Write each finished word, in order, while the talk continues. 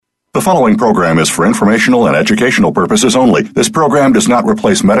The following program is for informational and educational purposes only. This program does not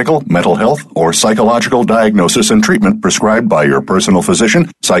replace medical, mental health, or psychological diagnosis and treatment prescribed by your personal physician,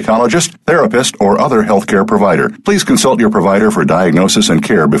 psychologist, therapist, or other healthcare provider. Please consult your provider for diagnosis and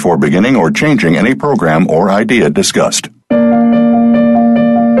care before beginning or changing any program or idea discussed.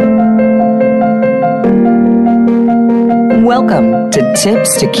 Welcome to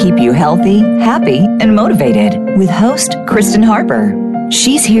Tips to Keep You Healthy, Happy, and Motivated with host Kristen Harper.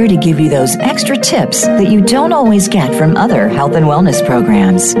 She's here to give you those extra tips that you don't always get from other health and wellness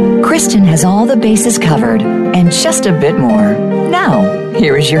programs. Kristen has all the bases covered and just a bit more. Now,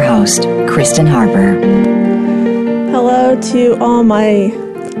 here is your host, Kristen Harper. Hello to all my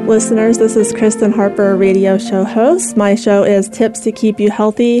listeners. This is Kristen Harper, radio show host. My show is Tips to Keep You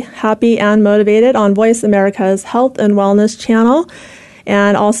Healthy, Happy, and Motivated on Voice America's Health and Wellness channel,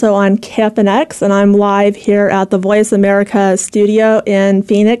 and also on KFNX, and I'm live here at the Voice America studio in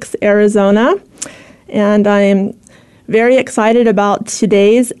Phoenix, Arizona. And I'm very excited about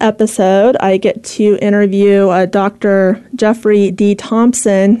today's episode. I get to interview Dr. Jeffrey D.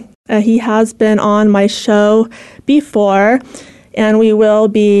 Thompson. He has been on my show before, and we will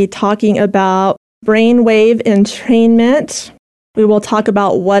be talking about Brainwave Entrainment. We will talk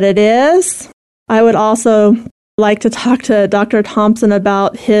about what it is. I would also like to talk to Dr. Thompson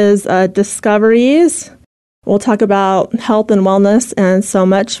about his discoveries. We'll talk about health and wellness and so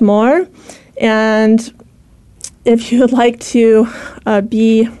much more. And if you would like to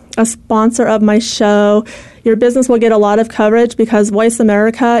be a sponsor of my show, your business will get a lot of coverage because Voice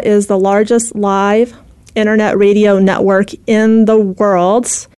America is the largest live internet radio network in the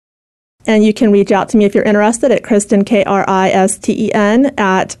world. And you can reach out to me if you're interested at Kristen, Kristen,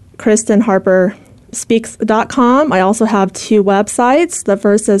 at KristenHarperSpeaks.com. I also have two websites. The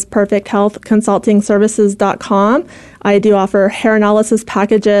first is PerfectHealthConsultingServices.com. I do offer hair analysis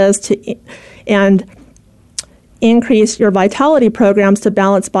packages and increase your vitality programs to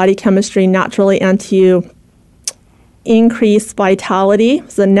balance body chemistry naturally and to increase vitality.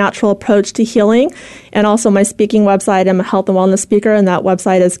 It's a natural approach to healing. And also my speaking website, I'm a health and wellness speaker, and that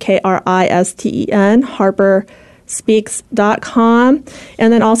website is Kristen, HarperSpeaks.com.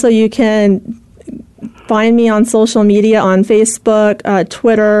 And then also you can find me on social media on Facebook,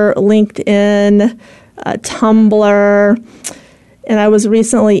 Twitter, LinkedIn, Tumblr. And I was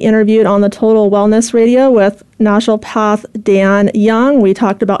recently interviewed on the Total Wellness Radio with naturopath Dan Young. We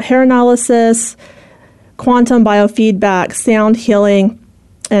talked about hair analysis, quantum biofeedback, sound healing,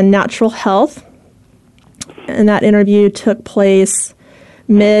 and natural health. And that interview took place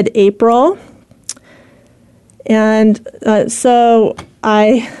mid-April. And so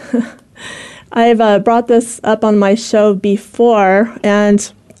I've brought this up on my show before,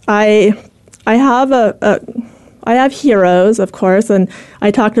 and I have heroes, of course, and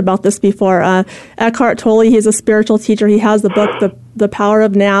I talked about this before. Eckhart Tolle, he's a spiritual teacher. He has the book, The Power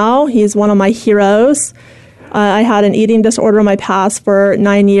of Now. He's one of my heroes. I had an eating disorder in my past for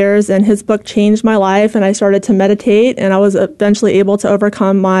 9 years, and his book changed my life, and I started to meditate, and I was eventually able to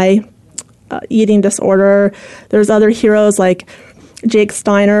overcome my eating disorder. There's other heroes like Jake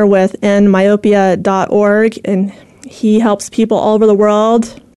Steiner with endmyopia.org, and he helps people all over the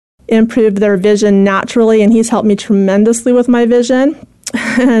world improve their vision naturally, and he's helped me tremendously with my vision.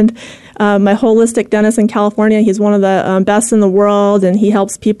 And my holistic dentist in California, he's one of the best in the world, and he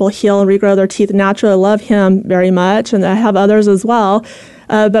helps people heal and regrow their teeth naturally. I love him very much, and I have others as well.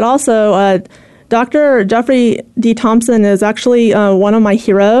 But also, Dr. Jeffrey D. Thompson is actually one of my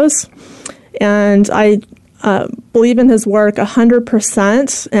heroes, and I believe in his work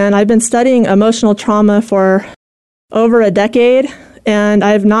 100%, and I've been studying emotional trauma for over a decade, and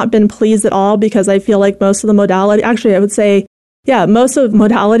I've not been pleased at all because I feel like most of the modality, actually I would say, most of the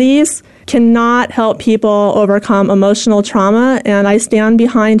modalities cannot help people overcome emotional trauma, and I stand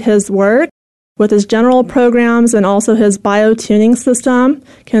behind his work with his general programs, and also his biotuning system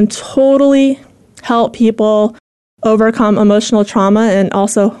can totally help people overcome emotional trauma and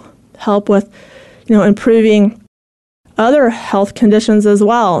also help with, improving other health conditions as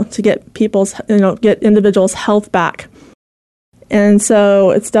well to get get individuals' health back. And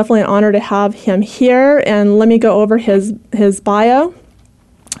so it's definitely an honor to have him here. And let me go over his bio.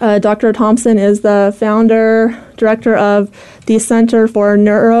 Dr. Thompson is the founder, director of the Center for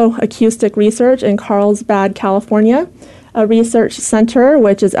Neuroacoustic Research in Carlsbad, California, a research center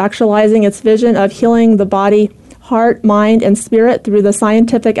which is actualizing its vision of healing the body, heart, mind, and spirit through the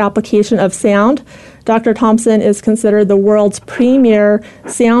scientific application of sound. Dr. Thompson is considered the world's premier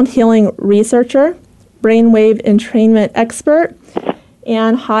sound healing researcher, brainwave entrainment expert,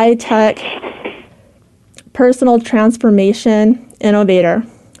 and high-tech personal transformation innovator.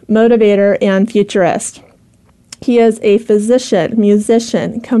 motivator, and futurist. He is a physician,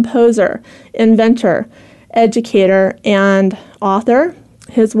 musician, composer, inventor, educator, and author.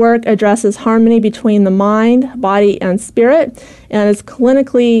 His work addresses harmony between the mind, body, and spirit, and is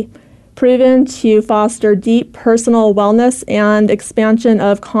clinically proven to foster deep personal wellness and expansion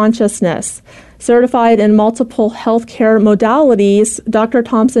of consciousness. Certified in multiple healthcare modalities, Dr.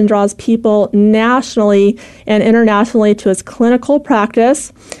 Thompson draws people nationally and internationally to his clinical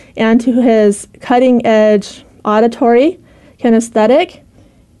practice and to his cutting-edge auditory, kinesthetic,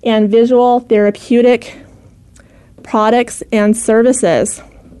 and visual therapeutic products and services.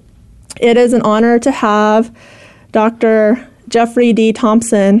 It is an honor to have Dr. Jeffrey D.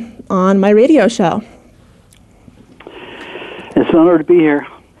 Thompson on my radio show. It's an honor to be here.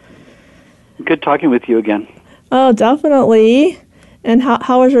 Good talking with you again. Oh, definitely. And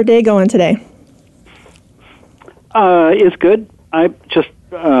how is your day going today? It's good. I just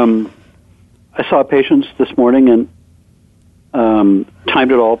I saw patients this morning and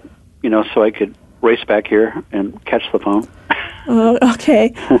timed it all, so I could race back here and catch the phone. Oh,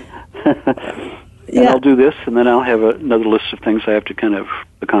 okay. And I'll do this, and then I'll have another list of things I have to kind of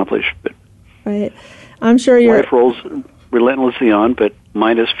accomplish. But right. I'm sure your life rolls relentlessly on, but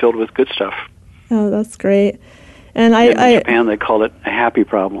mine is filled with good stuff. Oh, that's great. And in Japan, they call it a happy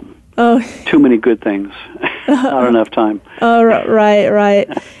problem. Oh. Too many good things. Not enough time. Oh, right.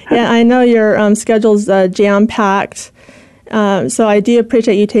 Yeah, I know your schedule's jam-packed, so I do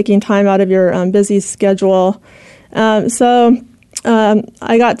appreciate you taking time out of your busy schedule. So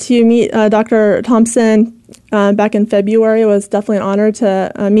I got to meet Dr. Thompson back in February. It was definitely an honor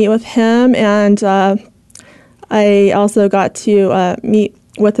to meet with him, and I also got to meet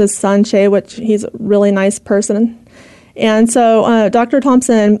with his son, Shay, which he's a really nice person. And so, Dr.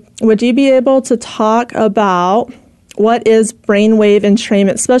 Thompson, would you be able to talk about what is brainwave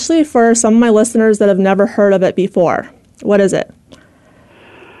entrainment, especially for some of my listeners that have never heard of it before? What is it?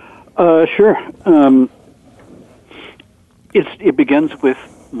 Sure. It begins with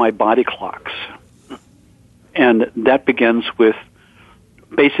my body clocks, and that begins with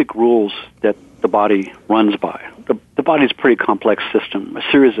basic rules that the body runs by. The body's a pretty complex system, a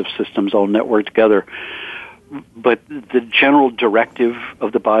series of systems all networked together. But the general directive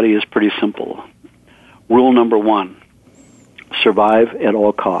of the body is pretty simple. Rule number 1, survive at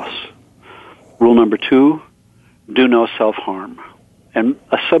all costs. Rule number 2, do no self-harm. And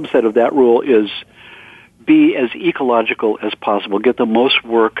a subset of that rule is be as ecological as possible. Get the most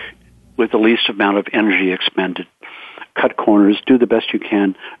work with the least amount of energy expended. Cut corners, do the best you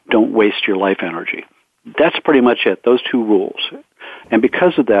can, don't waste your life energy. That's pretty much it, those 2 rules. And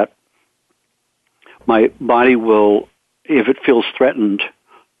because of that, my body will, if it feels threatened,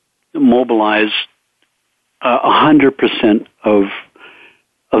 mobilize 100% of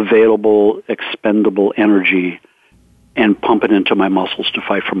available, expendable energy and pump it into my muscles to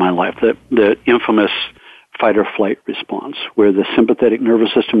fight for my life. The infamous fight or flight response, where the sympathetic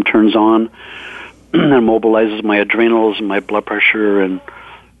nervous system turns on and mobilizes my adrenals and my blood pressure and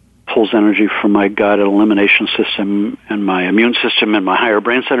pulls energy from my gut and elimination system and my immune system and my higher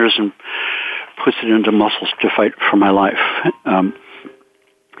brain centers and puts it into muscles to fight for my life.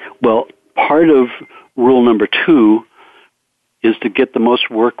 Well, part of rule number 2 is to get the most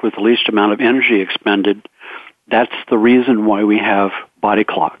work with the least amount of energy expended. That's the reason why we have body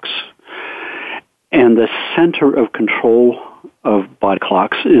clocks. And the center of control of body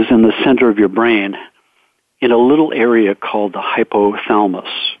clocks is in the center of your brain in a little area called the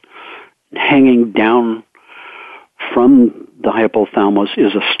hypothalamus. Hanging down from the hypothalamus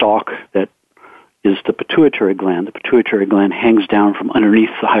is a stalk that is the pituitary gland. The pituitary gland hangs down from underneath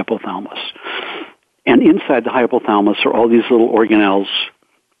the hypothalamus. And inside the hypothalamus are all these little organelles,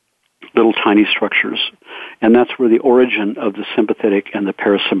 little tiny structures. And that's where the origin of the sympathetic and the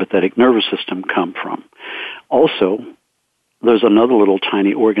parasympathetic nervous system come from. Also, there's another little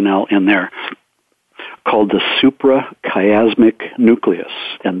tiny organelle in there called the suprachiasmatic nucleus,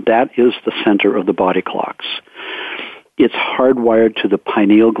 and that is the center of the body clocks. It's hardwired to the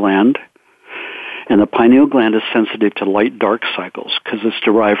pineal gland, and the pineal gland is sensitive to light-dark cycles because it's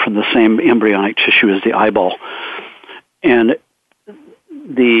derived from the same embryonic tissue as the eyeball. And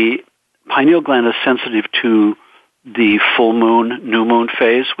the pineal gland is sensitive to the full moon, new moon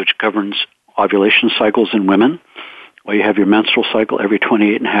phase, which governs ovulation cycles in women. Well, you have your menstrual cycle every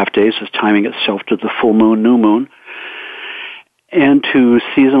 28 and a half days is timing itself to the full moon, new moon, and to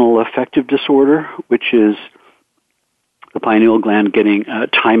seasonal affective disorder, which is the pineal gland getting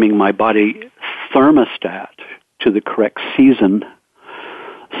timing my body thermostat to the correct season,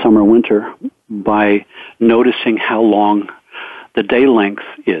 summer, winter, by noticing how long The day length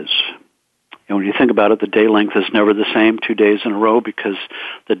is. And when you think about it, the day length is never the same 2 days in a row because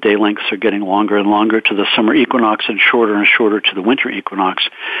the day lengths are getting longer and longer to the summer equinox and shorter to the winter equinox.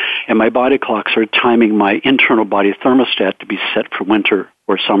 And my body clocks are timing my internal body thermostat to be set for winter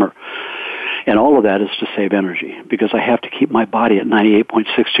or summer. And all of that is to save energy because I have to keep my body at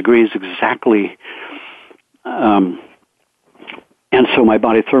 98.6 degrees exactly. And so my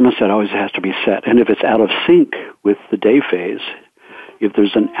body thermostat always has to be set. And if it's out of sync with the day phase, if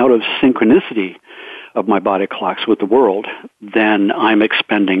there's an out of synchronicity of my body clocks with the world, then I'm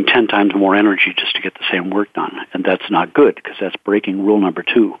expending 10 times more energy just to get the same work done. And that's not good because that's breaking rule number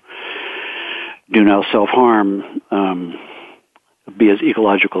 2. Do no self-harm. Be as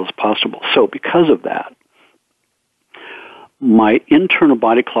ecological as possible. So because of that, my internal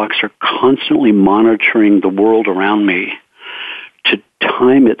body clocks are constantly monitoring the world around me to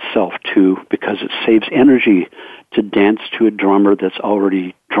time itself to, because it saves energy to dance to a drummer that's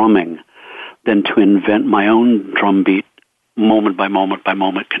already drumming than to invent my own drum beat moment by moment by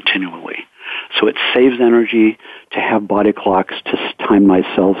moment continually. So it saves energy to have body clocks to time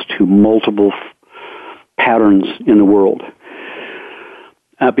myself to multiple patterns in the world.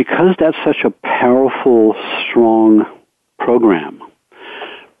 Because that's such a powerful, strong program,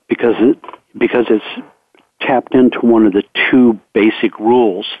 because it's tapped into one of the 2 basic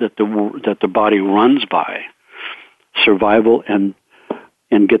rules that the body runs by, survival and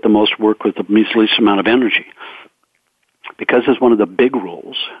get the most work with the least amount of energy. Because it's one of the big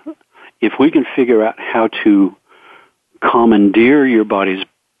rules, if we can figure out how to commandeer your body's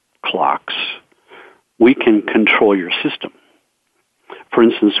clocks, we can control your system. For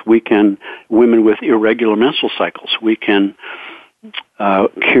instance, women with irregular menstrual cycles, we can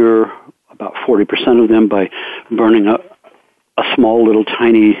cure about 40% of them by burning a small little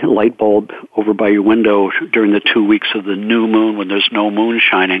tiny light bulb over by your window during the 2 weeks of the new moon when there's no moon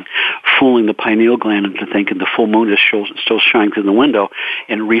shining, fooling the pineal gland into thinking the full moon is still shining through the window,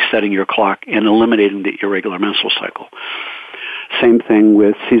 and resetting your clock and eliminating the irregular menstrual cycle. Same thing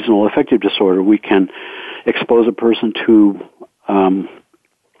with seasonal affective disorder. We can expose a person to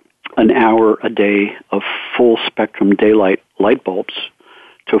an hour a day of full spectrum daylight light bulbs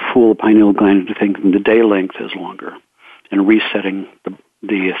to fool the pineal gland into thinking the day length is longer and resetting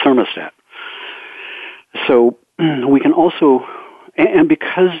the thermostat. So we can also, and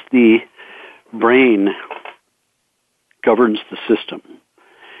because the brain governs the system,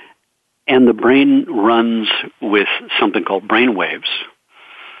 and the brain runs with something called brainwaves,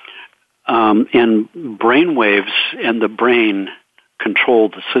 and brainwaves and the brain control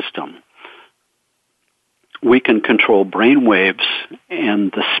the system. We can control brainwaves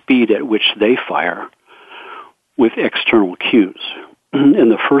and the speed at which they fire with external cues.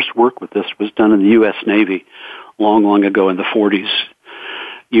 And the first work with this was done in the U.S. Navy long ago in the 40s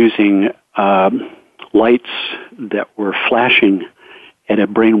using lights that were flashing at a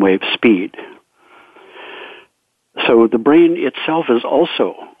brainwave speed. So the brain itself is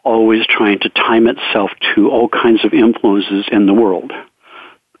also always trying to time itself to all kinds of influences in the world.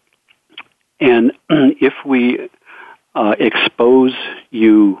 And if we expose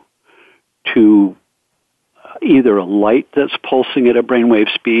you to either a light that's pulsing at a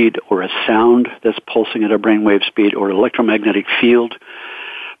brainwave speed or a sound that's pulsing at a brainwave speed or an electromagnetic field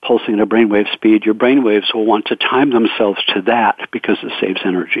pulsing at a brainwave speed, your brainwaves will want to time themselves to that because it saves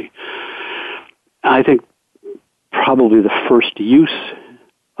energy. I think probably the first use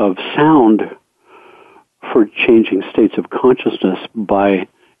of sound for changing states of consciousness by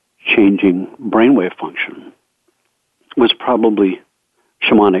changing brainwave function was probably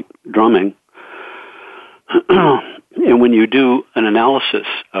shamanic drumming. And when you do an analysis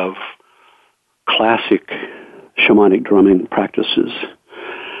of classic shamanic drumming practices,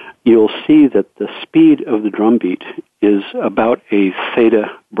 you'll see that the speed of the drum beat is about a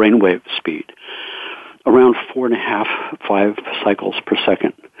theta brainwave speed, around 4.5, 5 cycles per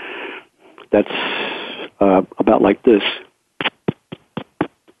second. That's about like this.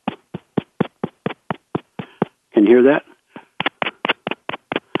 Can you hear that?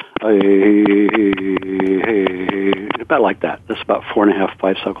 About like that. That's about 4.5,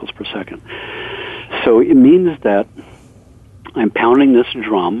 5 cycles per second. So it means that I'm pounding this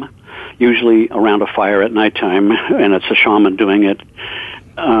drum, usually around a fire at nighttime, and it's a shaman doing it.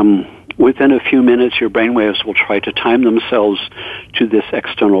 Within a few minutes, your brainwaves will try to time themselves to this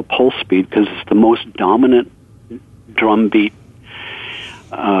external pulse speed because it's the most dominant drum beat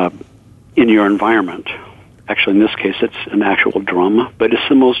in your environment. Actually, in this case, it's an actual drum, but it's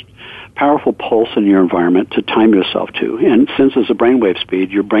the most powerful pulse in your environment to time yourself to. And since it's a brainwave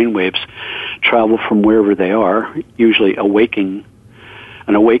speed, your brainwaves travel from wherever they are, usually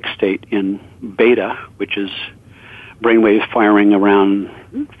an awake state in beta, which is brainwaves firing around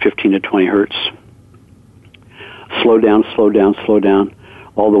 15 to 20 hertz. Slow down, slow down, slow down,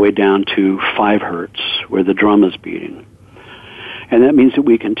 all the way down to 5 hertz, where the drum is beating. And that means that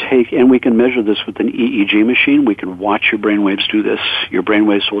we can measure this with an EEG machine. We can watch your brainwaves do this. Your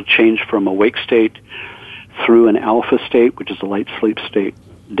brainwaves will change from awake state through an alpha state, which is a light sleep state,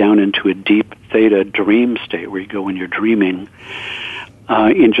 down into a deep theta dream state, where you go when you're dreaming,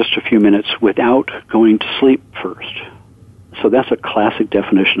 in just a few minutes without going to sleep first. So that's a classic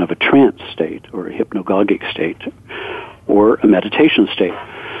definition of a trance state or a hypnagogic state or a meditation state.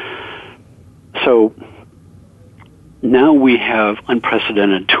 So now we have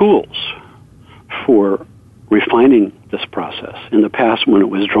unprecedented tools for refining this process. In the past, when it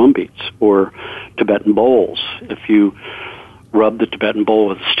was drum beats or Tibetan bowls, if you rub the Tibetan bowl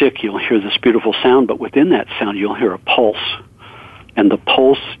with a stick, you'll hear this beautiful sound, but within that sound, you'll hear a pulse. And the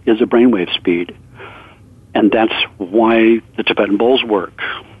pulse is a brainwave speed. And that's why the Tibetan bowls work,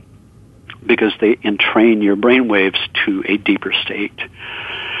 because they entrain your brainwaves to a deeper state.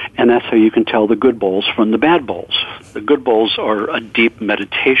 And that's how you can tell the good bowls from the bad bowls. The good bowls are a deep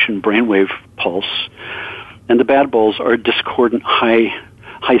meditation brainwave pulse, and the bad bowls are discordant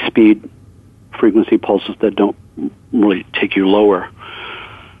high-speed frequency pulses that don't really take you lower.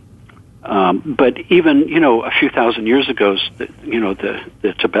 But even, a few thousand years ago, the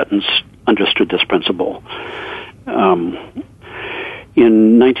Tibetans understood this principle.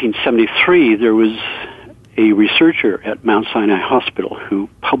 In 1973, there was a researcher at Mount Sinai Hospital who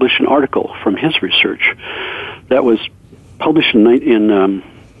published an article from his research that was published in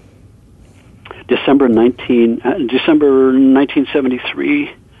December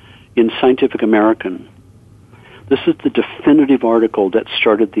 1973 in Scientific American. This is the definitive article that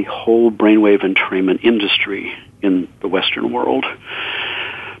started the whole brainwave entrainment industry in the Western world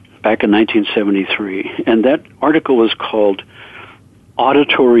back in 1973. And that article was called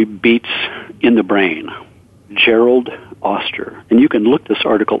Auditory Beats in the Brain, Gerald Oster. And you can look this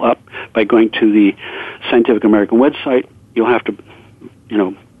article up by going to the Scientific American website. You'll have to,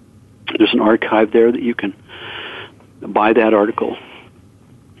 there's an archive there that you can buy that article.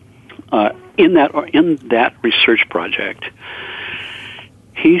 In that research project,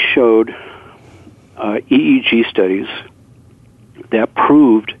 he showed EEG studies that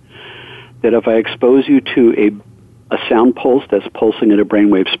proved that if I expose you to a sound pulse that's pulsing at a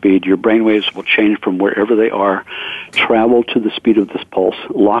brainwave speed, your brainwaves will change from wherever they are, travel to the speed of this pulse,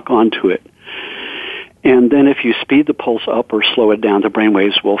 lock onto it, and then if you speed the pulse up or slow it down, the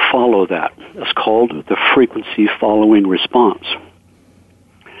brainwaves will follow that. It's called the frequency following response.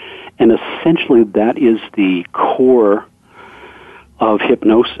 And essentially that is the core of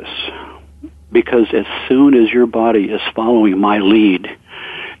hypnosis, because as soon as your body is following my lead,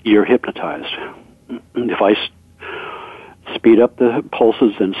 you're hypnotized. If I speed up the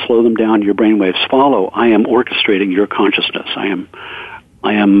pulses and slow them down, your brainwaves follow. I am orchestrating your consciousness. I am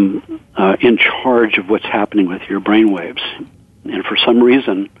in charge of what's happening with your brainwaves. And for some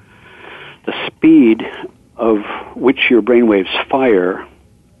reason, the speed of which your brainwaves fire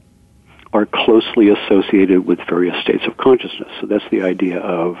are closely associated with various states of consciousness. So that's the idea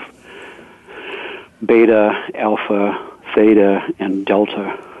of beta, alpha, theta, and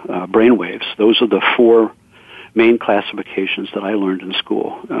delta brainwaves. Those are the 4 main classifications that I learned in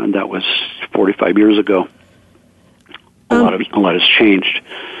school, and that was 45 years ago. A lot has changed.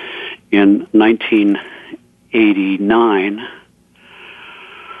 In 1989,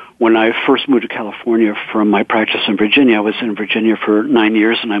 when I first moved to California from my practice in Virginia, I was in Virginia for 9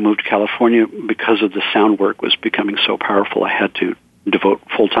 years, and I moved to California because of the sound work was becoming so powerful. I had to devote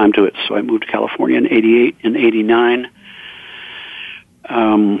full time to it, so I moved to California in 88 and 89.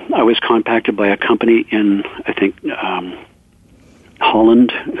 I was contacted by a company in, I think,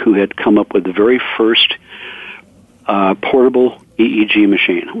 Holland, who had come up with the very first portable EEG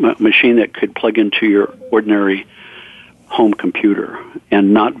machine, a machine that could plug into your ordinary home computer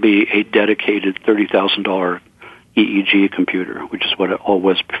and not be a dedicated $30,000 EEG computer, which is what it all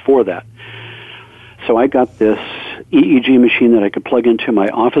was before that. So I got this EEG machine that I could plug into my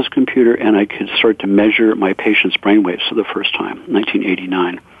office computer, and I could start to measure my patient's brainwaves for the first time,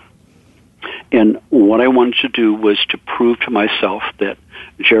 1989. And what I wanted to do was to prove to myself that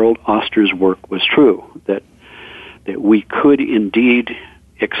Gerald Oster's work was true, that we could indeed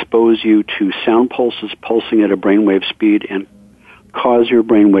expose you to sound pulses pulsing at a brainwave speed and cause your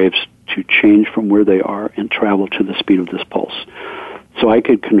brainwaves to change from where they are and travel to the speed of this pulse. So I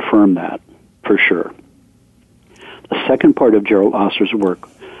could confirm that for sure. The second part of Gerald Oster's work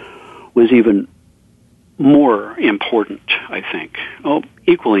was even more important, I think. Oh,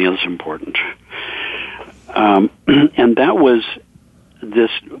 equally as important. And that was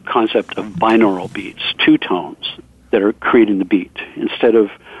this concept of binaural beats, two tones that are creating the beat. Instead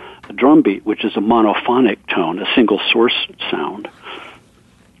of a drum beat, which is a monophonic tone, a single source sound,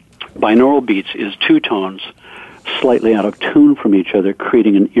 binaural beats is two tones slightly out of tune from each other,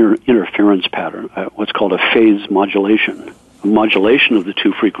 creating an interference pattern, what's called a phase modulation, a modulation of the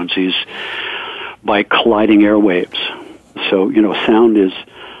two frequencies by colliding airwaves. So, sound is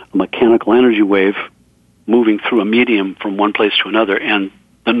a mechanical energy wave moving through a medium from one place to another, and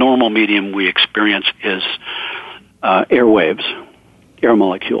the normal medium we experience is airwaves. Air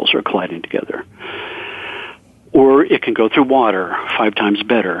molecules are colliding together. Or it can go through water 5 times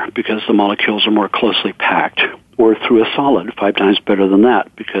better because the molecules are more closely packed. Or through a solid 5 times better than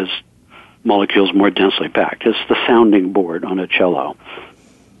that because molecules more densely packed. It's the sounding board on a cello.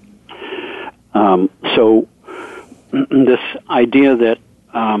 So this idea that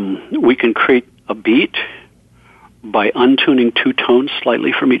we can create a beat by untuning two tones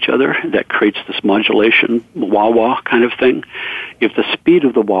slightly from each other, that creates this modulation, wah-wah kind of thing. If the speed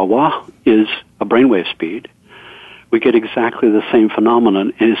of the wah-wah is a brainwave speed, we get exactly the same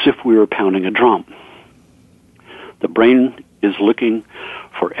phenomenon as if we were pounding a drum. The brain is looking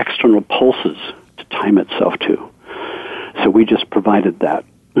for external pulses to time itself to. So we just provided that.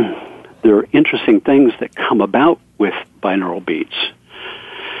 There are interesting things that come about with binaural beats.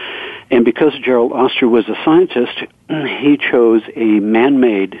 And because Gerald Oster was a scientist, he chose a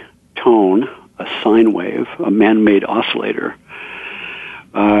man-made tone, a sine wave, a man-made oscillator,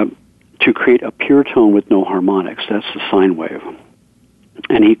 to create a pure tone with no harmonics. That's the sine wave.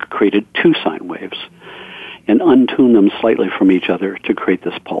 And he created 2 sine waves and untune them slightly from each other to create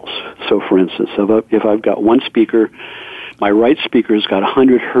this pulse. So, for instance, if I've got one speaker, my right speaker's got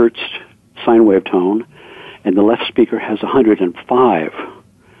 100 hertz sine wave tone, and the left speaker has 105,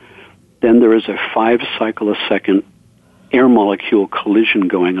 then there is a 5 cycle a second air molecule collision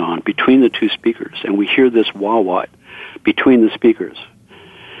going on between the 2 speakers, and we hear this wah-wah between the speakers.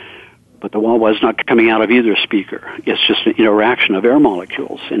 But the wah-wah is not coming out of either speaker. It's just an interaction of air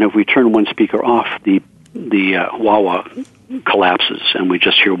molecules, and if we turn one speaker off, the wah-wah collapses and we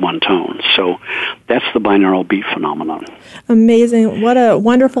just hear one tone. So that's the binaural beat phenomenon. Amazing. What a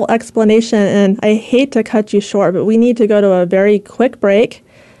wonderful explanation. And I hate to cut you short, but we need to go to a very quick break.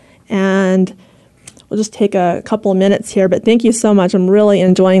 And we'll just take a couple of minutes here. But thank you so much. I'm really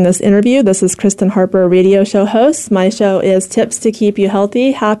enjoying this interview. This is Kristen Harper, radio show host. My show is Tips to Keep You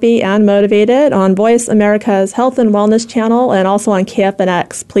Healthy, Happy, and Motivated on Voice America's Health and Wellness channel and also on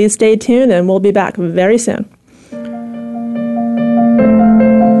KFNX. Please stay tuned, and we'll be back very soon.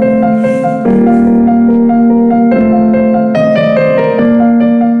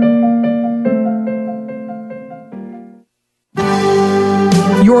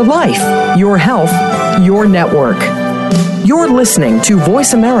 Your life, your health, your network. You're listening to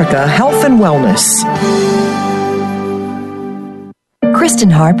Voice America Health and Wellness. Kristen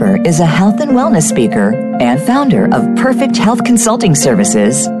Harper is a health and wellness speaker and founder of Perfect Health Consulting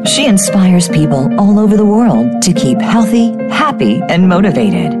Services. She inspires people all over the world to keep healthy, happy, and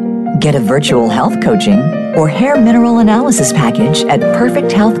motivated. Get a virtual health coaching or hair mineral analysis package at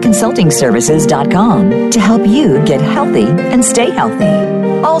perfecthealthconsultingservices.com to help you get healthy and stay healthy.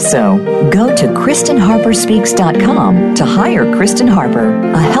 Also, go to KristenHarperSpeaks.com to hire Kristen Harper,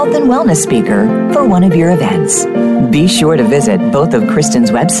 a health and wellness speaker, for one of your events. Be sure to visit both of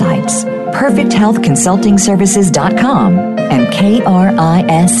Kristen's websites, perfecthealthconsultingservices.com and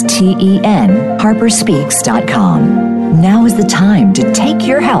KRISTEN HarperSpeaks.com. Now is the time to take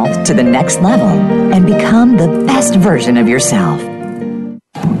your health to the next level and become the best version of yourself.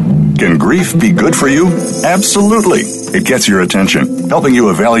 Can grief be good for you? Absolutely. It gets your attention, helping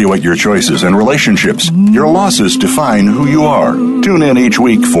you evaluate your choices and relationships. Your losses define who you are. Tune in each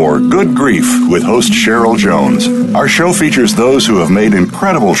week for Good Grief with host Cheryl Jones. Our show features those who have made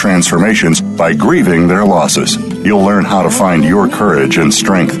incredible transformations by grieving their losses. You'll learn how to find your courage and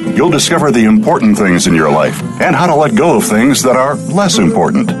strength. You'll discover the important things in your life and how to let go of things that are less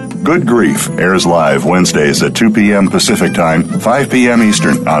important. Good Grief airs live Wednesdays at 2 p.m. Pacific Time, 5 p.m.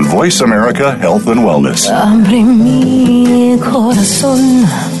 Eastern on Voice America Health and Wellness.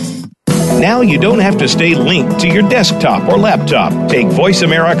 Now you don't have to stay linked to your desktop or laptop. Take Voice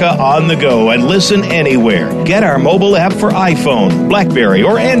America on the go and listen anywhere. Get our mobile app for iPhone, BlackBerry,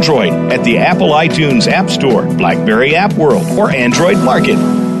 or Android at the Apple iTunes App Store, BlackBerry App World, or Android Market.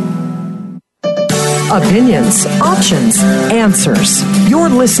 Opinions, options, answers. You're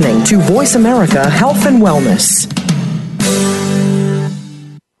listening to Voice America Health and Wellness.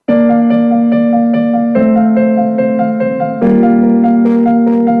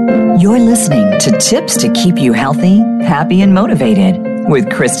 You're listening to Tips to Keep You Healthy, Happy, and Motivated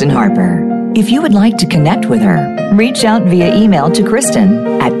with Kristen Harper. If you would like to connect with her, reach out via email to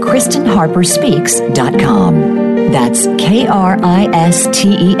Kristen at KristenHarperSpeaks.com. That's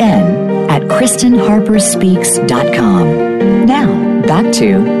KRISTEN at KristenHarperSpeaks.com. Now, back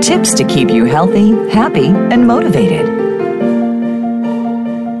to Tips to Keep You Healthy, Happy, and Motivated.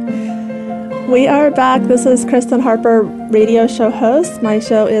 We are back. This is Kristen Harper, radio show host. My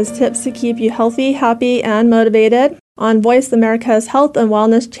show is Tips to Keep You Healthy, Happy, and Motivated on Voice America's Health and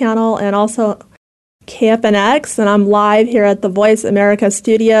Wellness channel and also KFNX. And I'm live here at the Voice America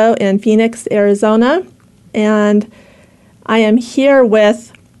studio in Phoenix, Arizona. And I am here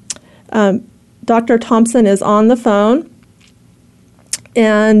with Dr. Thompson is on the phone.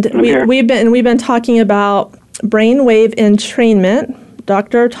 And we've been talking about brainwave entrainment.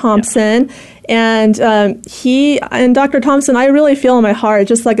 Dr. Thompson, and Dr. Thompson, I really feel in my heart,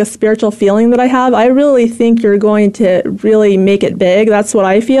 just like a spiritual feeling that I have, I really think you're going to really make it big. That's what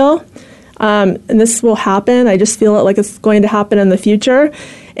I feel. And this will happen. I just feel it like it's going to happen in the future.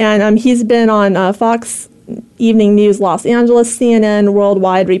 And he's been on Fox Evening News Los Angeles, CNN,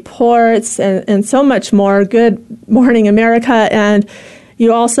 Worldwide Reports, and so much more. Good Morning America. And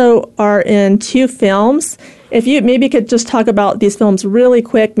you also are in 2 films. If you maybe could just talk about these films really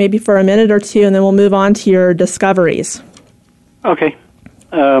quick, maybe for a minute or two, and then we'll move on to your discoveries. Okay.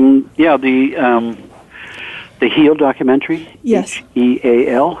 The HEAL documentary, yes.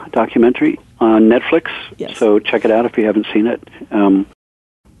 HEAL documentary on Netflix. Yes. So check it out if you haven't seen it.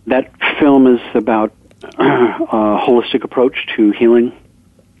 That film is about a holistic approach to healing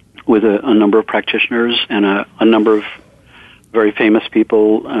with a number of practitioners and a number of very famous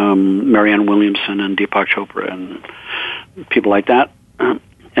people, Marianne Williamson and Deepak Chopra and people like that,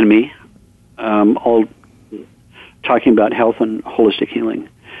 and me, all talking about health and holistic healing.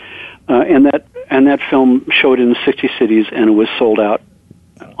 And that film showed in 60 cities, and it was sold out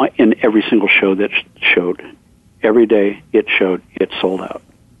in every single show that showed. Every day it showed, it sold out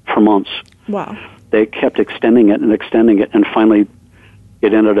for months. Wow. They kept extending it, and finally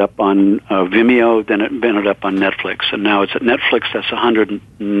it ended up on Vimeo, then it ended up on Netflix, and now it's at Netflix. That's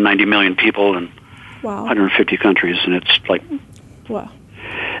 190 million people in 150 countries, and it's like... Wow.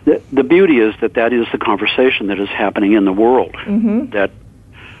 The beauty is that is the conversation that is happening in the world, that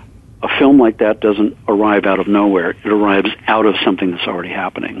a film like that doesn't arrive out of nowhere. It arrives out of something that's already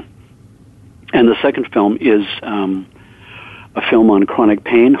happening. And the second film is a film on chronic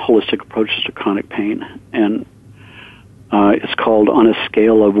pain, holistic approaches to chronic pain, and it's called On a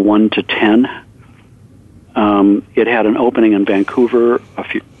Scale of 1 to 10. It had an opening in Vancouver a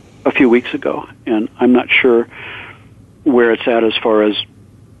few weeks ago, and I'm not sure where it's at as far as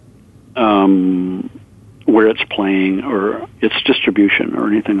where it's playing or its distribution or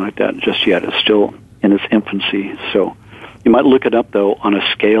anything like that just yet. It's still in its infancy. So you might look it up, though, On a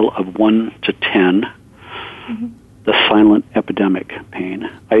Scale of 1 to 10. The silent epidemic pain.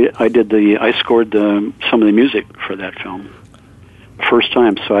 I scored some of the music for that film first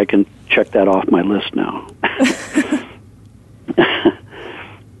time, so I can check that off my list now.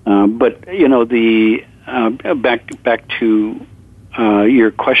 But back to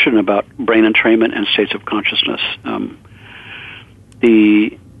your question about brain entrainment and states of consciousness.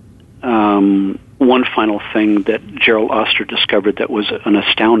 The one final thing that Gerald Oster discovered that was an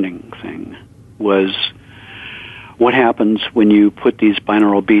astounding thing was what happens when you put these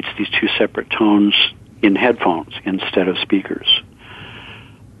binaural beats, these 2 separate tones, in headphones instead of speakers.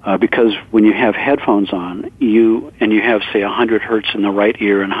 Because when you have headphones on, you have, say, 100 hertz in the right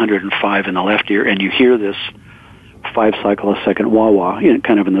ear and 105 in the left ear, and you hear this 5 cycle a second wah-wah,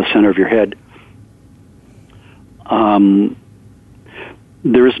 kind of in the center of your head.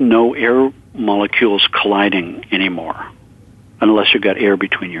 There's no air molecules colliding anymore, unless you've got air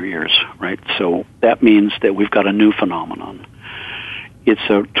between your ears, right? So that means that we've got a new phenomenon. It's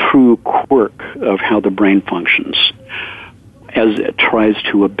a true quirk of how the brain functions as it tries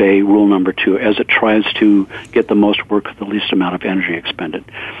to obey rule number 2, as it tries to get the most work with the least amount of energy expended.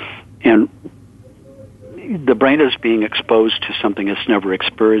 And the brain is being exposed to something it's never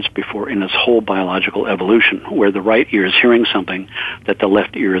experienced before in its whole biological evolution, where the right ear is hearing something that the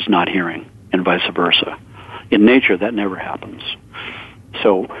left ear is not hearing, and vice versa. In nature, that never happens.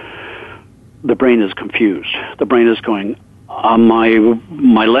 So the brain is confused. The brain is going,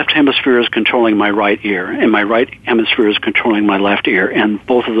 my left hemisphere is controlling my right ear, and my right hemisphere is controlling my left ear, and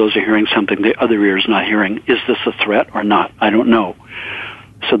both of those are hearing something the other ear is not hearing. Is this a threat or not? I don't know.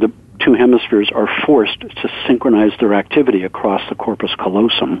 So the two hemispheres are forced to synchronize their activity across the corpus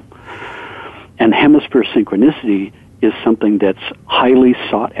callosum. And hemisphere synchronicity is something that's highly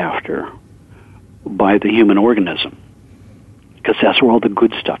sought after by the human organism, because that's where all the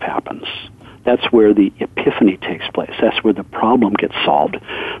good stuff happens. That's where the epiphany takes place. That's where the problem gets solved.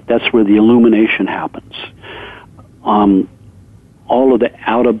 That's where the illumination happens. All of the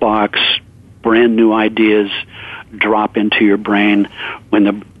out-of-box, brand-new ideas drop into your brain when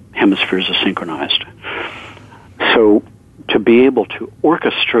the hemispheres are synchronized. So to be able to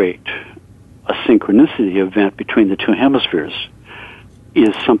orchestrate a synchronicity event between the two hemispheres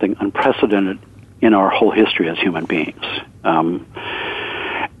is something unprecedented in our whole history as human beings.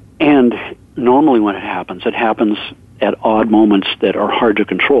 And normally when it happens at odd moments that are hard to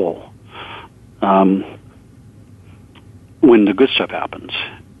control. When the good stuff happens,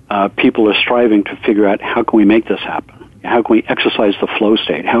 people are striving to figure out, how can we make this happen? How can we exercise the flow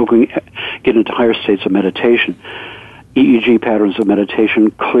state? How can we get into higher states of meditation? EEG patterns of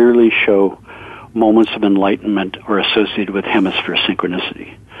meditation clearly show moments of enlightenment are associated with hemisphere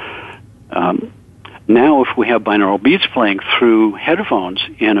synchronicity. Now, if we have binaural beats playing through headphones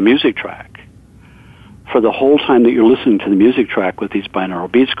in a music track, for the whole time that you're listening to the music track with these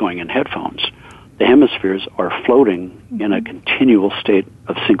binaural beats going in headphones, the hemispheres are floating in a continual state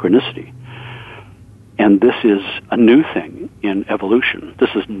of synchronicity. And this is a new thing in evolution. This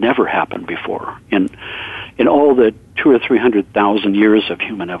has never happened before. In all the 200,000 or 300,000 years of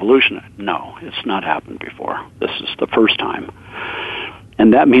human evolution, no, it's not happened before. This is the first time.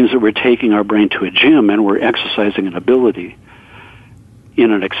 And that means that we're taking our brain to a gym and we're exercising an ability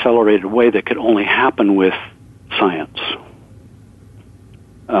in an accelerated way that could only happen with science.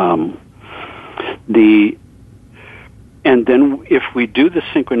 And then if we do the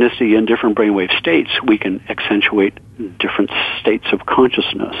synchronicity in different brainwave states, we can accentuate different states of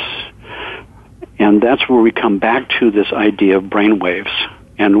consciousness. And that's where we come back to this idea of brainwaves.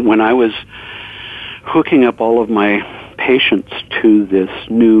 And when I was hooking up all of my patients to this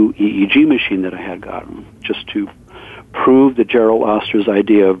new EEG machine that I had gotten, just to prove that Gerald Oster's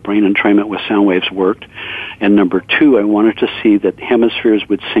idea of brain entrainment with sound waves worked. And number two, I wanted to see that hemispheres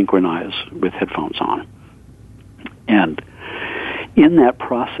would synchronize with headphones on. And in that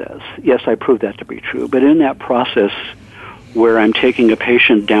process, yes, I proved that to be true, but in that process where I'm taking a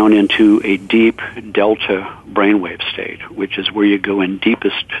patient down into a deep delta brainwave state, which is where you go in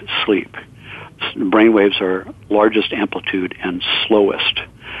deepest sleep. Brainwaves are largest amplitude and slowest.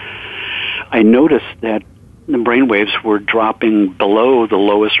 I noticed that the brainwaves were dropping below the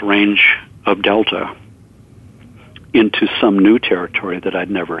lowest range of delta into some new territory that I'd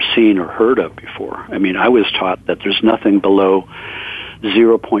never seen or heard of before. I mean, I was taught that there's nothing below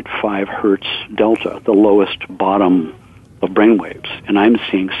 0.5 hertz delta, the lowest bottom of brainwaves, and I'm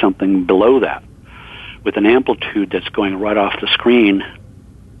seeing something below that with an amplitude that's going right off the screen.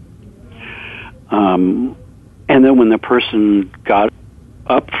 And then when the person got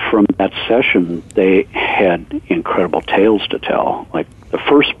up from that session, they had incredible tales to tell. Like the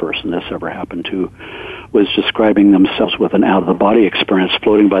first person this ever happened to was describing themselves with an out-of-the-body experience,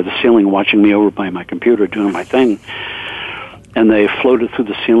 floating by the ceiling, watching me over by my computer, doing my thing. And they floated through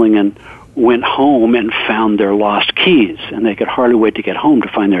the ceiling and went home and found their lost keys. And they could hardly wait to get home to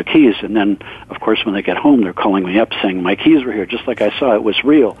find their keys. And then, of course, when they get home, they're calling me up saying, my keys were here, just like I saw it was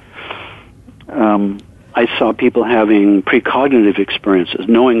real. I saw people having precognitive experiences,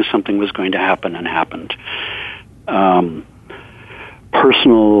 knowing something was going to happen and happened.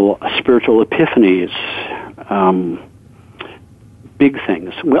 Personal spiritual epiphanies, big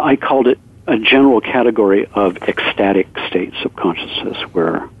things. Well, I called it a general category of ecstatic states of consciousness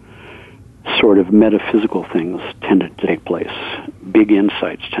where sort of metaphysical things tended to take place. Big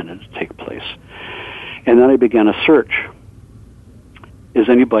insights tended to take place. And then I began a search. Is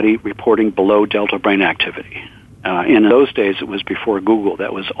anybody reporting below delta brain activity? And in those days, it was before Google.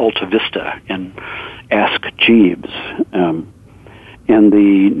 That was Alta Vista and Ask Jeeves and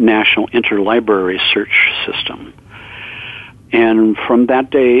the National Interlibrary Search System. And from that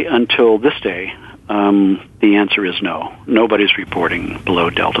day until this day, the answer is no. Nobody's reporting below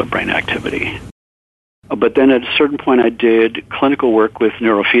delta brain activity. But then at a certain point, I did clinical work with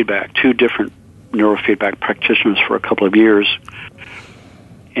neurofeedback, 2 different neurofeedback practitioners for a couple of years.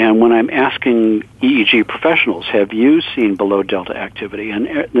 And when I'm asking EEG professionals, have you seen below delta activity? And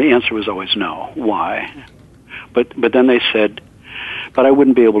the answer was always no. Why? But then they said, but I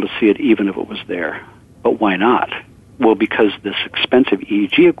wouldn't be able to see it even if it was there. But why not? Well, because this expensive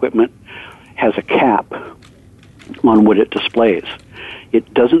EEG equipment has a cap on what it displays.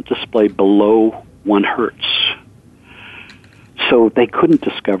 It doesn't display below 1 hertz. So they couldn't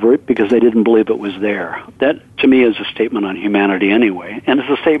discover it because they didn't believe it was there. That, to me, is a statement on humanity anyway, and it's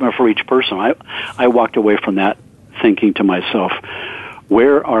a statement for each person. I walked away from that thinking to myself,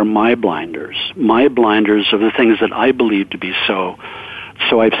 where are my blinders? My blinders of the things that I believe to be so.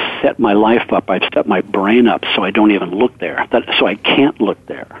 So I've set my life up, I've set my brain up so I don't even look there, so I can't look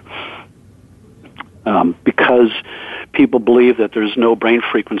there. Because people believe that there's no brain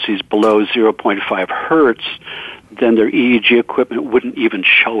frequencies below 0.5 hertz, then their EEG equipment wouldn't even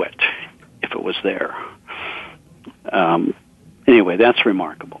show it if it was there. Anyway, that's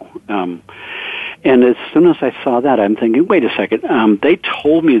remarkable. And as soon as I saw that, I'm thinking, wait a second, they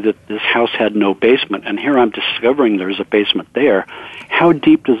told me that this house had no basement, and here I'm discovering there's a basement there. How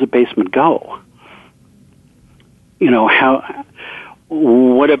deep does the basement go?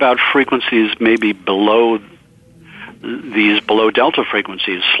 What about frequencies maybe below delta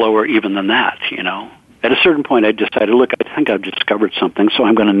frequencies, slower even than that, At a certain point, I decided, look, I think I've discovered something, so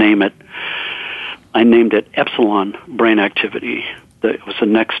I'm going to name it. I named it Epsilon Brain Activity. It was the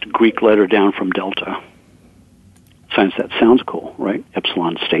next Greek letter down from delta. Since that sounds cool, right?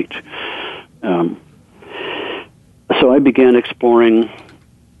 Epsilon state. So I began exploring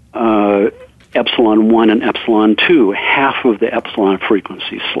Epsilon 1 and Epsilon 2, half of the Epsilon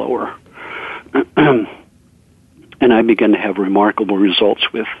frequency slower. And I began to have remarkable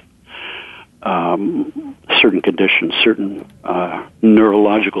results with certain conditions, certain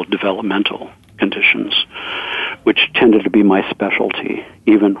neurological developmental conditions, which tended to be my specialty,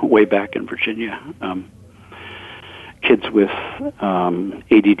 even way back in Virginia. Kids with ADD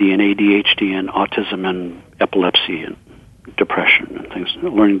and ADHD and autism and epilepsy and depression and things,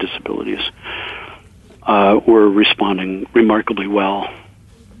 learning disabilities, were responding remarkably well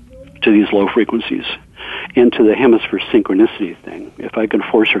to these low frequencies and to the hemisphere synchronicity thing. If I can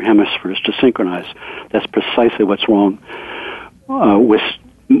force your hemispheres to synchronize, that's precisely what's wrong with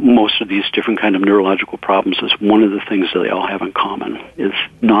most of these different kind of neurological problems. Is one of the things that they all have in common is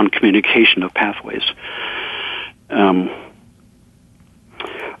non-communication of pathways.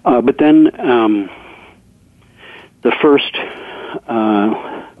 But then the first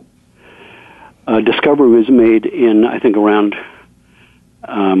discovery was made in, I think, around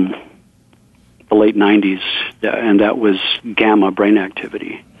the late 90s, and that was gamma brain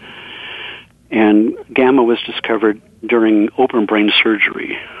activity. And gamma was discovered during open brain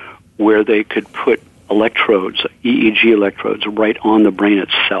surgery, where they could put electrodes, EEG electrodes, right on the brain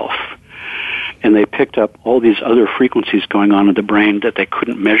itself. And they picked up all these other frequencies going on in the brain that they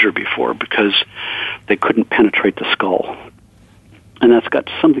couldn't measure before because they couldn't penetrate the skull. And that's got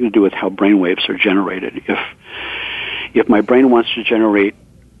something to do with how brain waves are generated. If my brain wants to generate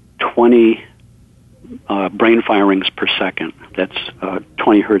 20 brain firings per second, that's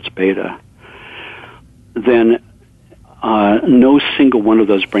 20 hertz beta, then no single one of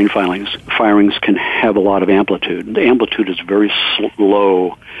those brain firings can have a lot of amplitude. The amplitude is very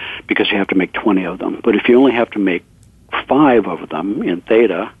slow because you have to make 20 of them. But if you only have to make 5 of them in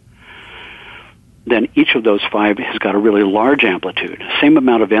theta, then each of those 5 has got a really large amplitude. Same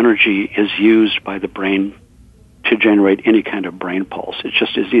amount of energy is used by the brain to generate any kind of brain pulse. It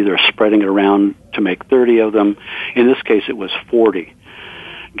just is either spreading it around to make 30 of them. In this case, it was 40.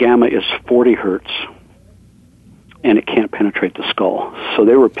 Gamma is 40 hertz, and it can't penetrate the skull. So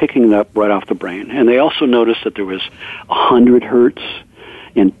they were picking it up right off the brain. And they also noticed that there was 100 hertz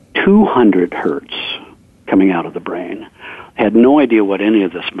and 200 hertz coming out of the brain. I had no idea what any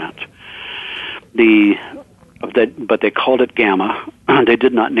of this meant. But they called it gamma. They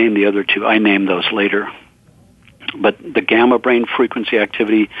did not name the other two. I named those later. But the gamma brain frequency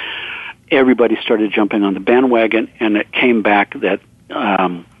activity, everybody started jumping on the bandwagon, and it came back that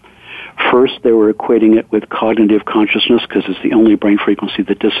first they were equating it with cognitive consciousness because it's the only brain frequency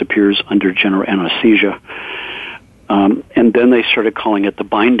that disappears under general anesthesia. And then they started calling it the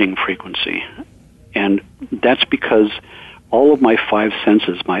binding frequency. And that's because all of my 5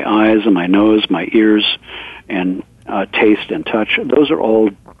 senses, my eyes and my nose, my ears, and taste and touch,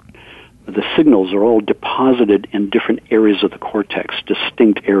 the signals are all deposited in different areas of the cortex,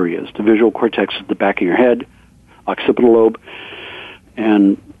 distinct areas. The visual cortex is the back of your head, occipital lobe,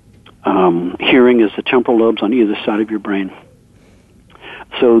 and hearing is the temporal lobes on either side of your brain.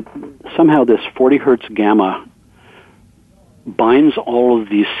 So somehow this 40 hertz gamma binds all of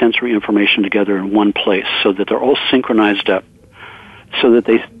these sensory information together in one place so that they're all synchronized up, so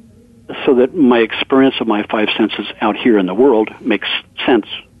that my experience of my 5 senses out here in the world makes sense.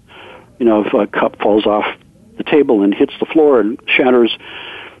 If a cup falls off the table and hits the floor and shatters,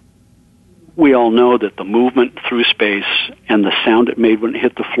 we all know that the movement through space and the sound it made when it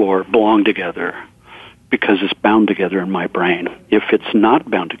hit the floor belong together because it's bound together in my brain. If it's not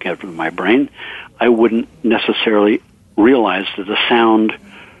bound together in my brain, I wouldn't necessarily realize that the sound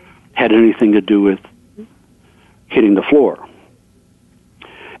had anything to do with hitting the floor.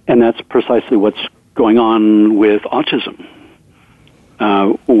 And that's precisely what's going on with autism,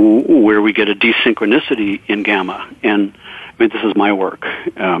 where we get a desynchronicity in gamma. And I mean, this is my work,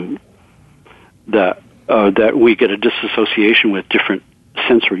 that we get a disassociation with different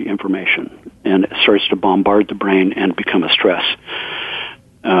sensory information, and it starts to bombard the brain and become a stress.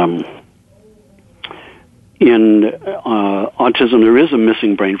 In autism, there is a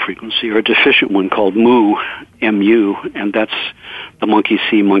missing brain frequency, or a deficient one called MU, M-U, and that's the monkey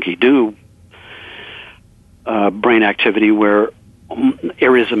see, monkey do brain activity, where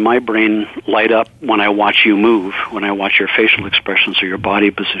areas of my brain light up when I watch you move, when I watch your facial expressions or your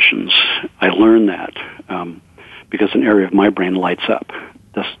body positions. I learn that because an area of my brain lights up.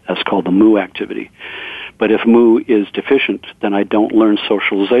 That's called the MU activity. But if MU is deficient, then I don't learn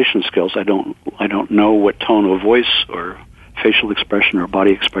socialization skills. I don't know what tone of voice or facial expression or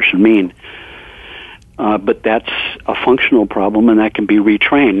body expression mean. But that's a functional problem, and that can be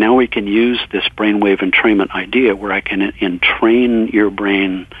retrained. Now we can use this brainwave entrainment idea where I can entrain your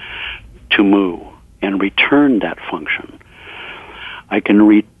brain to MU and return that function. I can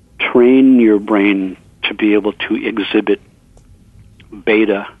retrain your brain to be able to exhibit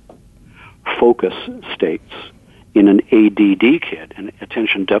beta focus states in an ADD kid, an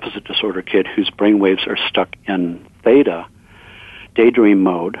attention deficit disorder kid whose brainwaves are stuck in theta, daydream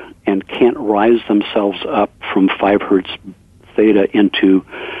mode, and can't rise themselves up from 5 hertz theta into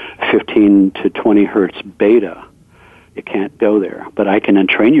 15 to 20 hertz beta. It can't go there, but I can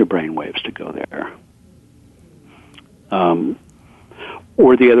entrain your brainwaves to go there.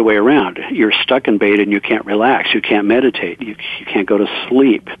 Or the other way around. You're stuck in beta and you can't relax. You can't meditate. You can't go to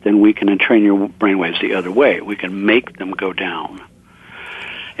sleep. Then we can entrain your brainwaves the other way. We can make them go down.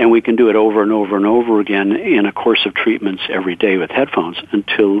 And we can do it over and over and over again in a course of treatments every day with headphones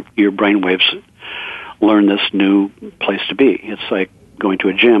until your brainwaves learn this new place to be. It's like going to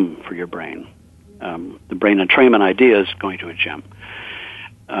a gym for your brain. The brain entrainment idea is going to a gym.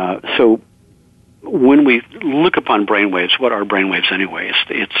 So when we look upon brainwaves, what are brainwaves anyway?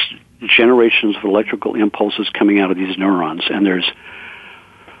 It's generations of electrical impulses coming out of these neurons, and there's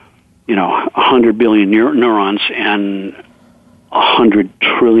 100 billion neurons and 100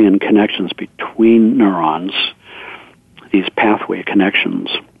 trillion connections between neurons, these pathway connections.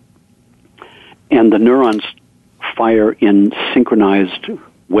 And the neurons fire in synchronized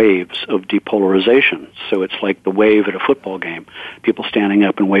waves of depolarization. So it's like the wave at a football game, people standing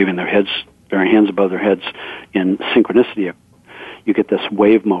up and waving their hands above their heads in synchronicity. You get this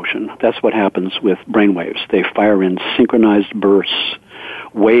wave motion. That's what happens with brainwaves. They fire in synchronized bursts,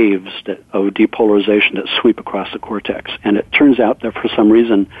 waves of depolarization that sweep across the cortex. And it turns out that for some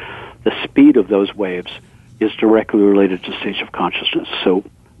reason, the speed of those waves is directly related to stage of consciousness. So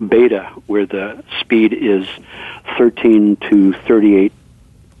beta, where the speed is 13 to 38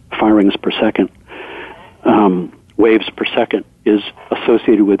 firings per second, waves per second, is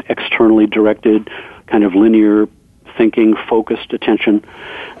associated with externally directed, kind of linear thinking, focused attention.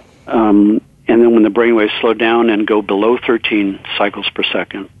 And then when the brainwaves slow down and go below 13 cycles per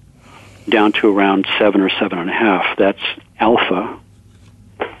second, down to around 7 or 7.5, that's alpha.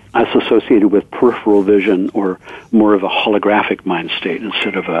 That's associated with peripheral vision, or more of a holographic mind state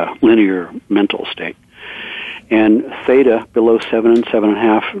instead of a linear mental state. And theta, below 7 and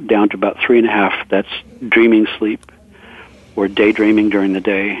 7.5, down to about 3.5, that's dreaming sleep or daydreaming during the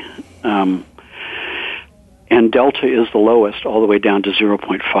day. And delta is the lowest, all the way down to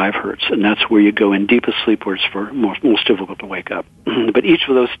 0.5 hertz, and that's where you go in deepest sleep, where it's most difficult to wake up. But each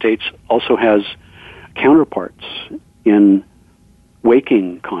of those states also has counterparts in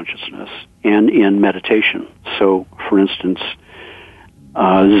waking consciousness and in meditation. So, for instance,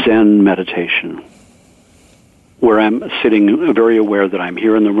 Zen meditation, where I'm sitting very aware that I'm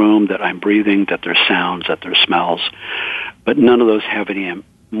here in the room, that I'm breathing, that there's sounds, that there's smells, but none of those have any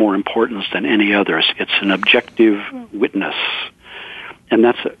more importance than any others. It's an objective witness, and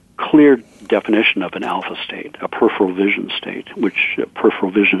that's a clear definition of an alpha state, a peripheral vision state, which peripheral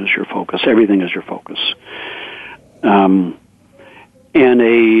vision is your focus. Everything is your focus. And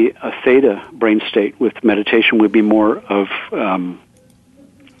a theta brain state with meditation would be more of a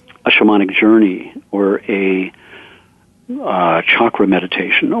shamanic journey, or a chakra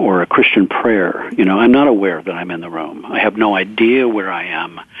meditation, or a Christian prayer. I'm not aware that I'm in the room. I have no idea where I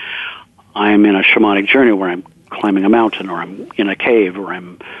am. I'm in a shamanic journey where I'm climbing a mountain, or I'm in a cave, or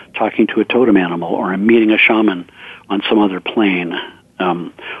I'm talking to a totem animal, or I'm meeting a shaman on some other plane,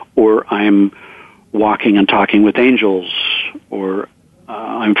 or I'm walking and talking with angels, or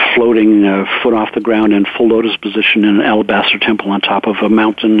I'm floating a foot off the ground in full lotus position in an alabaster temple on top of a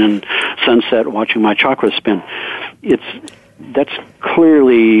mountain and sunset, watching my chakras spin. That's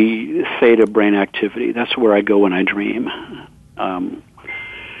clearly theta brain activity. That's where I go when I dream.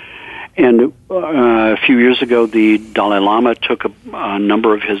 And a few years ago, the Dalai Lama took a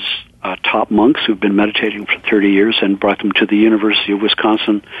number of his top monks who've been meditating for 30 years and brought them to the University of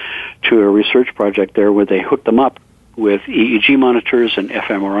Wisconsin to a research project there where they hooked them up with EEG monitors and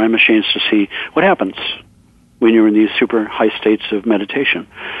fMRI machines to see what happens when you're in these super high states of meditation.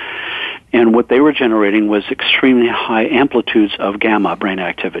 And what they were generating was extremely high amplitudes of gamma brain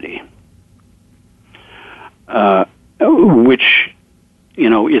activity, which,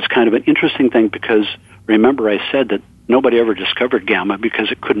 is kind of an interesting thing because, remember, I said that nobody ever discovered gamma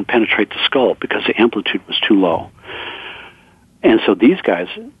because it couldn't penetrate the skull because the amplitude was too low. And so these guys,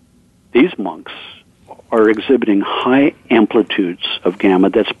 these monks, are exhibiting high amplitudes of gamma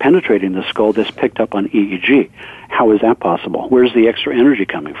that's penetrating the skull that's picked up on EEG. How is that possible? Where's the extra energy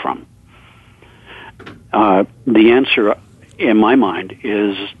coming from? The answer, in my mind,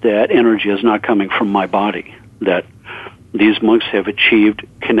 is that energy is not coming from my body, that these monks have achieved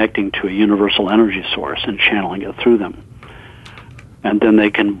connecting to a universal energy source and channeling it through them. And then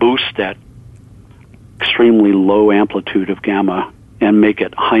they can boost that extremely low amplitude of gamma and make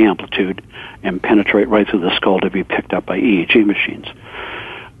it high amplitude and penetrate right through the skull to be picked up by EEG machines.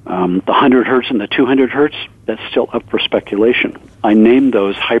 The 100 hertz and the 200 hertz, that's still up for speculation. I named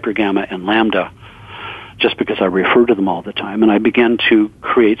those hypergamma and lambda just because I refer to them all the time, and I began to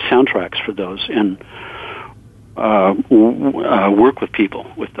create soundtracks for those and work with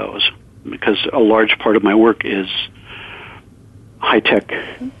people with those, because a large part of my work is high-tech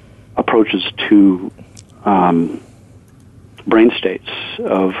approaches to brain states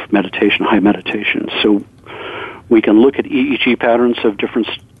of meditation, high meditation. So we can look at EEG patterns of different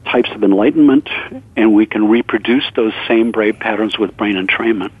types of enlightenment, and we can reproduce those same brain patterns with brain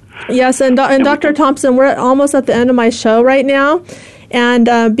entrainment. Yes, and Dr. Thompson, we're almost at the end of my show right now.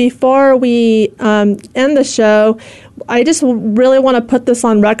 And before we end the show, I just really want to put this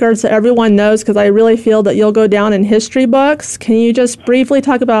on record so everyone knows, because I really feel that you'll go down in history books. Can you just briefly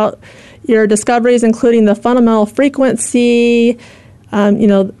talk about your discoveries, including the fundamental frequency,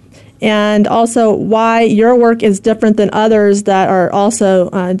 and also why your work is different than others that are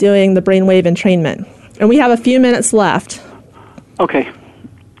also doing the brainwave entrainment? And we have a few minutes left. Okay.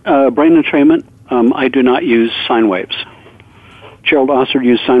 Brain entrainment, I do not use sine waves. Gerald Ossard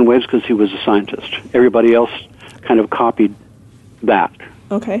used sine waves because he was a scientist. Everybody else kind of copied that.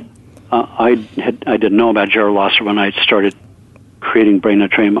 Okay. I didn't know about Gerald Ossard when I started creating brain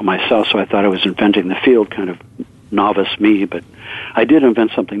entrainment myself, so I thought I was inventing the field, kind of novice me, but I did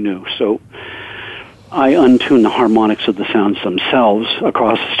invent something new. So I untune the harmonics of the sounds themselves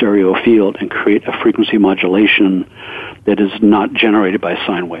across the stereo field and create a frequency modulation that is not generated by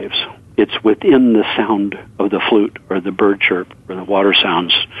sine waves. It's within the sound of the flute or the bird chirp or the water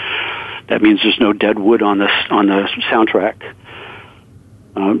sounds. That means there's no dead wood on the soundtrack.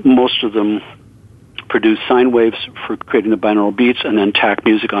 Most of them produce sine waves for creating the binaural beats and then tack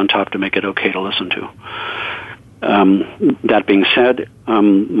music on top to make it okay to listen to. That being said,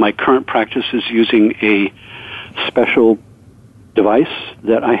 my current practice is using a special device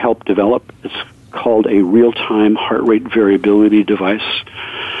that I helped develop. It's called a real-time heart rate variability device,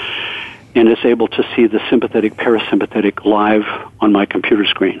 and it's able to see the sympathetic, parasympathetic live on my computer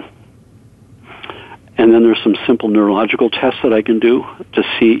screen. And then there's some simple neurological tests that I can do to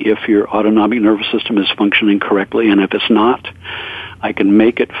see if your autonomic nervous system is functioning correctly, and if it's not, I can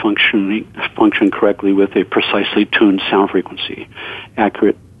make it function correctly with a precisely tuned sound frequency,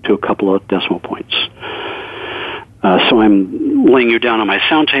 accurate to a couple of decimal points. So I'm laying you down on my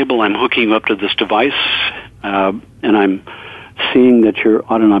sound table, I'm hooking you up to this device, and I'm seeing that your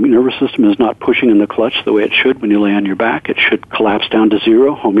autonomic nervous system is not pushing in the clutch the way it should when you lay on your back. It should collapse down to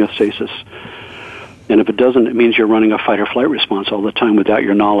zero, homeostasis. And if it doesn't, it means you're running a fight or flight response all the time without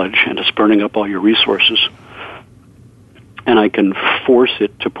your knowledge, and it's burning up all your resources. And I can force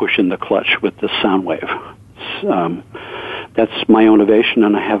it to push in the clutch with this sound wave. That's my own innovation,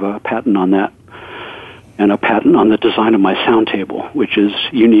 and I have a patent on that, and a patent on the design of my sound table, which is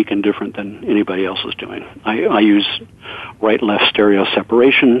unique and different than anybody else is doing. I use right-left stereo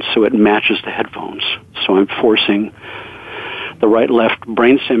separation so it matches the headphones. So I'm forcing the right-left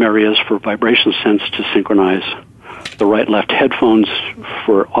brainstem areas for vibration sense to synchronize the right-left headphones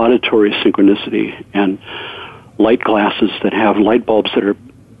for auditory synchronicity, and light glasses that have light bulbs that are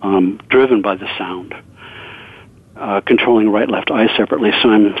driven by the sound, controlling right-left eye separately. So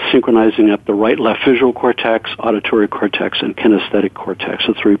I'm synchronizing up the right-left visual cortex, auditory cortex, and kinesthetic cortex,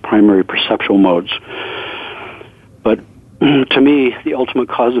 the three primary perceptual modes. But to me, the ultimate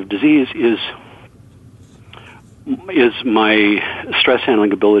cause of disease is my stress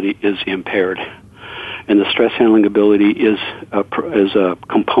handling ability is impaired. And the stress handling ability is a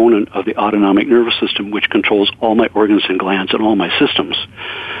component of the autonomic nervous system, which controls all my organs and glands and all my systems.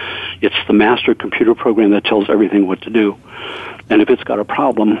 It's the master computer program that tells everything what to do. And if it's got a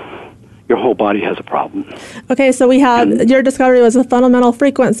problem, your whole body has a problem. Okay, so we have, your discovery was a fundamental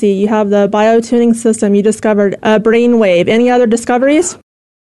frequency. You have the biotuning system. You discovered brainwave. Any other discoveries?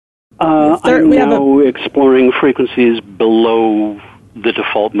 I'm now exploring frequencies below the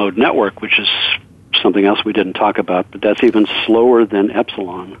default mode network, which is something else we didn't talk about, but that's even slower than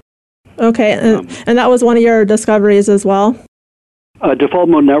epsilon. Okay, and that was one of your discoveries as well? Default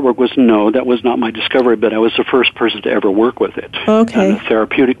mode network that was not my discovery, but I was the first person to ever work with it. Okay. In a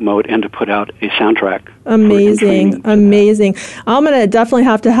therapeutic mode and to put out a soundtrack. Amazing. I'm going to definitely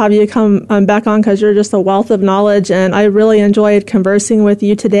have to have you come back on because you're just a wealth of knowledge, and I really enjoyed conversing with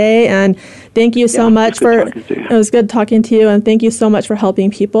you today, and thank you so much it was good talking to you, and thank you so much for helping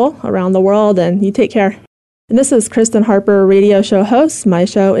people around the world, and you take care. And this is Kristen Harper, radio show host. My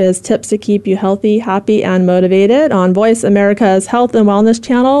show is Tips to Keep You Healthy, Happy, and Motivated on Voice America's Health and Wellness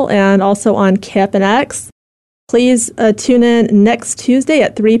channel and also on KPNX. Please tune in next Tuesday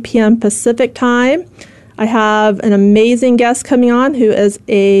at 3 p.m. Pacific time. I have an amazing guest coming on who is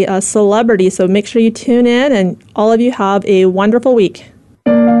a celebrity, so make sure you tune in, and all of you have a wonderful week.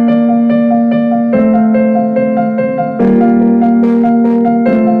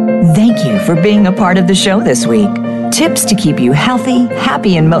 Thank you for being a part of the show this week. Tips to keep you healthy,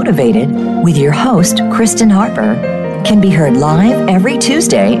 happy, and motivated with your host, Kristen Harper, can be heard live every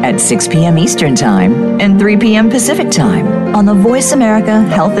Tuesday at 6 p.m. Eastern Time and 3 p.m. Pacific Time on the Voice America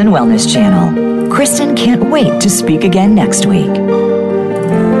Health and Wellness channel. Kristen can't wait to speak again next week.